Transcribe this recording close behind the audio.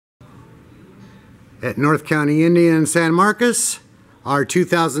At North County Indian in San Marcos, our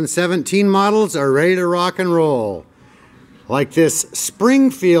 2017 models are ready to rock and roll. Like this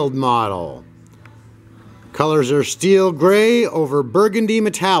Springfield model. Colors are steel gray over burgundy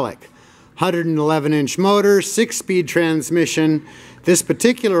metallic. 111-inch motor, 6-speed transmission. This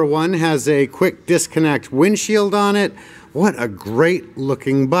particular one has a quick disconnect windshield on it. What a great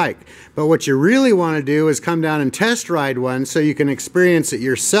looking bike. But what you really want to do is come down and test ride one so you can experience it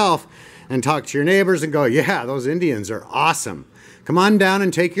yourself and talk to your neighbors and go, yeah, those Indians are awesome. Come on down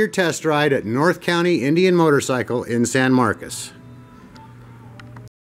and take your test ride at North County Indian Motorcycle in San Marcos.